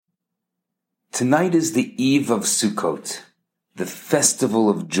Tonight is the eve of Sukkot, the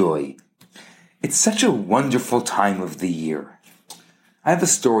festival of joy. It's such a wonderful time of the year. I have a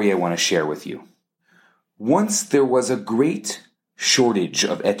story I want to share with you. Once there was a great shortage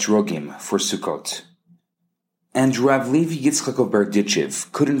of etrogim for Sukkot, and Rav Levi Yitzchak of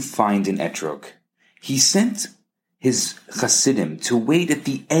Berdichev couldn't find an etrog. He sent his Hasidim to wait at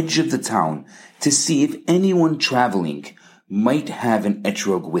the edge of the town to see if anyone traveling might have an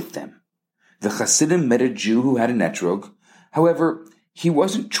etrog with them. The Hasidim met a Jew who had an etrog. However, he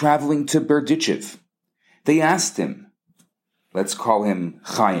wasn't traveling to Berdichev. They asked him, let's call him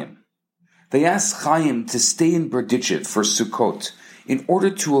Chaim. They asked Chaim to stay in Berdichev for Sukkot in order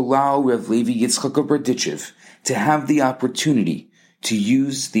to allow Rav Levi Yitzchak of Berdichev to have the opportunity to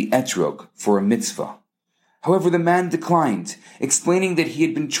use the etrog for a mitzvah. However, the man declined, explaining that he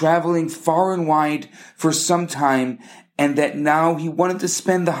had been traveling far and wide for some time and that now he wanted to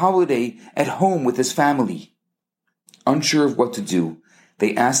spend the holiday at home with his family. Unsure of what to do,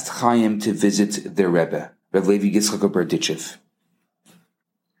 they asked Chaim to visit their Rebbe, Rav Levi Yitzchak of Berdichev.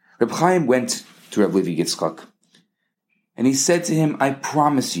 Reb Chaim went to Rav Levi Yitzchak, and he said to him, I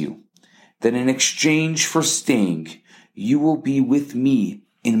promise you that in exchange for staying, you will be with me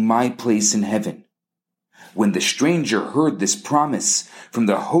in my place in heaven. When the stranger heard this promise from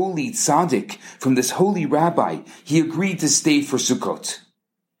the holy tzaddik, from this holy rabbi, he agreed to stay for Sukkot.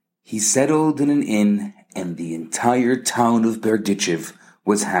 He settled in an inn, and the entire town of Berdichev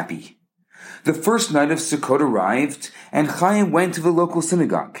was happy. The first night of Sukkot arrived, and Chaim went to the local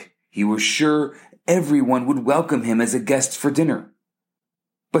synagogue. He was sure everyone would welcome him as a guest for dinner.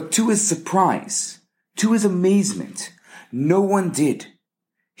 But to his surprise, to his amazement, no one did.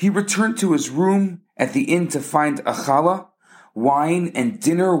 He returned to his room at the inn to find a challah, wine, and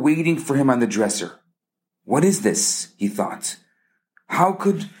dinner waiting for him on the dresser. What is this? He thought. How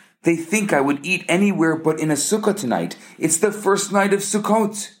could they think I would eat anywhere but in a sukkah tonight? It's the first night of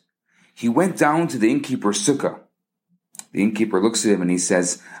Sukkot. He went down to the innkeeper's sukkah. The innkeeper looks at him and he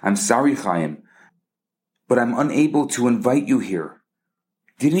says, I'm sorry, Chaim, but I'm unable to invite you here.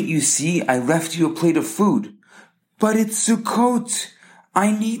 Didn't you see I left you a plate of food? But it's Sukkot.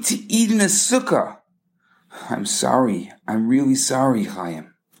 I need to eat in a sukkah. I'm sorry. I'm really sorry,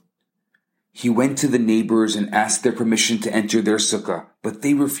 Chaim. He went to the neighbors and asked their permission to enter their sukkah, but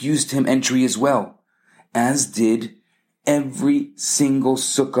they refused him entry as well, as did every single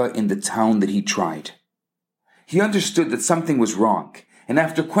sukkah in the town that he tried. He understood that something was wrong, and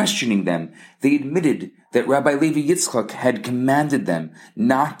after questioning them, they admitted that Rabbi Levi Yitzchak had commanded them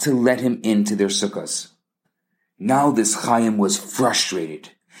not to let him into their sukkahs. Now this Chaim was frustrated.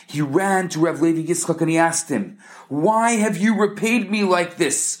 He ran to Rav Levi Yitzchak and he asked him, why have you repaid me like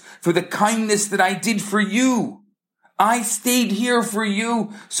this for the kindness that I did for you? I stayed here for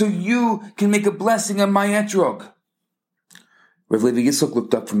you so you can make a blessing on my etrog. Rav Levi Yitzchak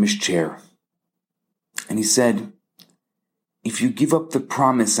looked up from his chair and he said, if you give up the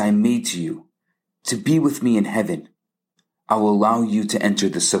promise I made to you to be with me in heaven, I will allow you to enter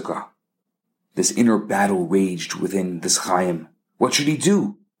the sukkah. This inner battle raged within this Chaim. What should he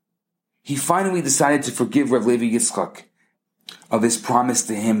do? He finally decided to forgive Rav Levi Yitzchak of his promise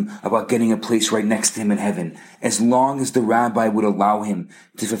to him about getting a place right next to him in heaven, as long as the rabbi would allow him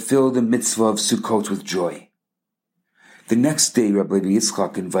to fulfill the mitzvah of Sukkot with joy. The next day, Rav Levi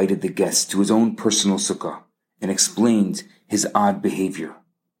Yitzchak invited the guests to his own personal sukkah and explained his odd behavior.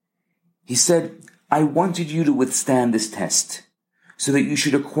 He said, I wanted you to withstand this test so that you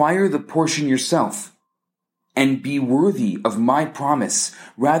should acquire the portion yourself and be worthy of my promise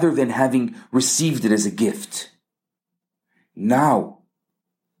rather than having received it as a gift. Now,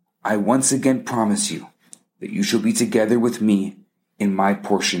 I once again promise you that you shall be together with me in my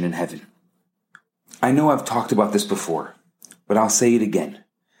portion in heaven. I know I've talked about this before, but I'll say it again.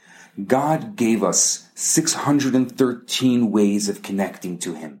 God gave us 613 ways of connecting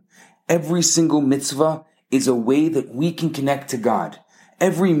to Him. Every single mitzvah is a way that we can connect to God.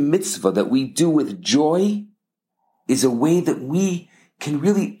 Every mitzvah that we do with joy is a way that we can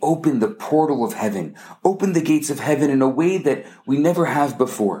really open the portal of heaven, open the gates of heaven in a way that we never have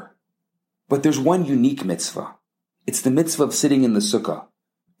before. But there's one unique mitzvah. It's the mitzvah of sitting in the sukkah.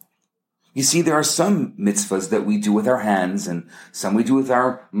 You see, there are some mitzvahs that we do with our hands, and some we do with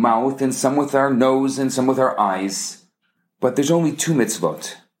our mouth, and some with our nose, and some with our eyes. But there's only two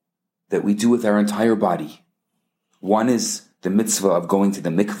mitzvot that we do with our entire body. One is the mitzvah of going to the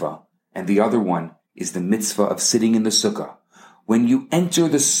mikvah, and the other one is the mitzvah of sitting in the sukkah. When you enter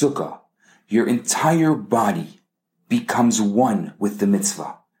the sukkah, your entire body becomes one with the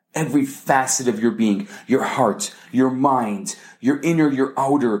mitzvah. Every facet of your being, your heart, your mind, your inner, your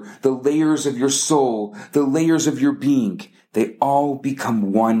outer, the layers of your soul, the layers of your being, they all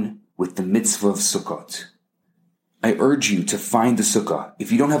become one with the mitzvah of Sukkot. I urge you to find the sukkah.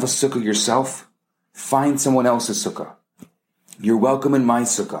 If you don't have a sukkah yourself, find someone else's sukkah. You're welcome in my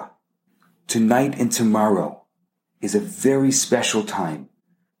sukkah. Tonight and tomorrow is a very special time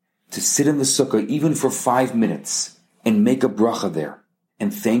to sit in the sukkah even for 5 minutes and make a bracha there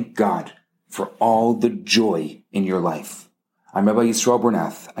and thank God for all the joy in your life. I'm Rabbi Yisrael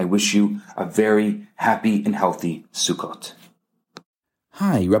Bernath. I wish you a very happy and healthy Sukkot.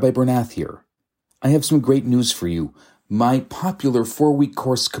 Hi, Rabbi Bernath here. I have some great news for you. My popular 4-week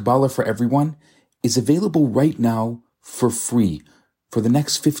course, Kabbalah for Everyone, is available right now for free for the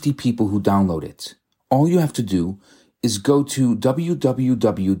next 50 people who download it. All you have to do is go to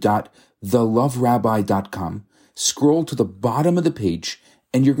www.theloverabbi.com, scroll to the bottom of the page,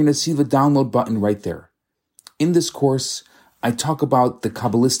 and you're going to see the download button right there. In this course, I talk about the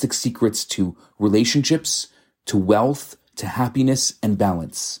Kabbalistic secrets to relationships, to wealth, to happiness and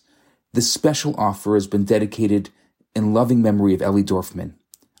balance. This special offer has been dedicated in loving memory of Ellie Dorfman.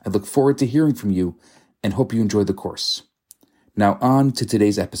 I look forward to hearing from you and hope you enjoy the course. Now on to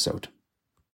today's episode.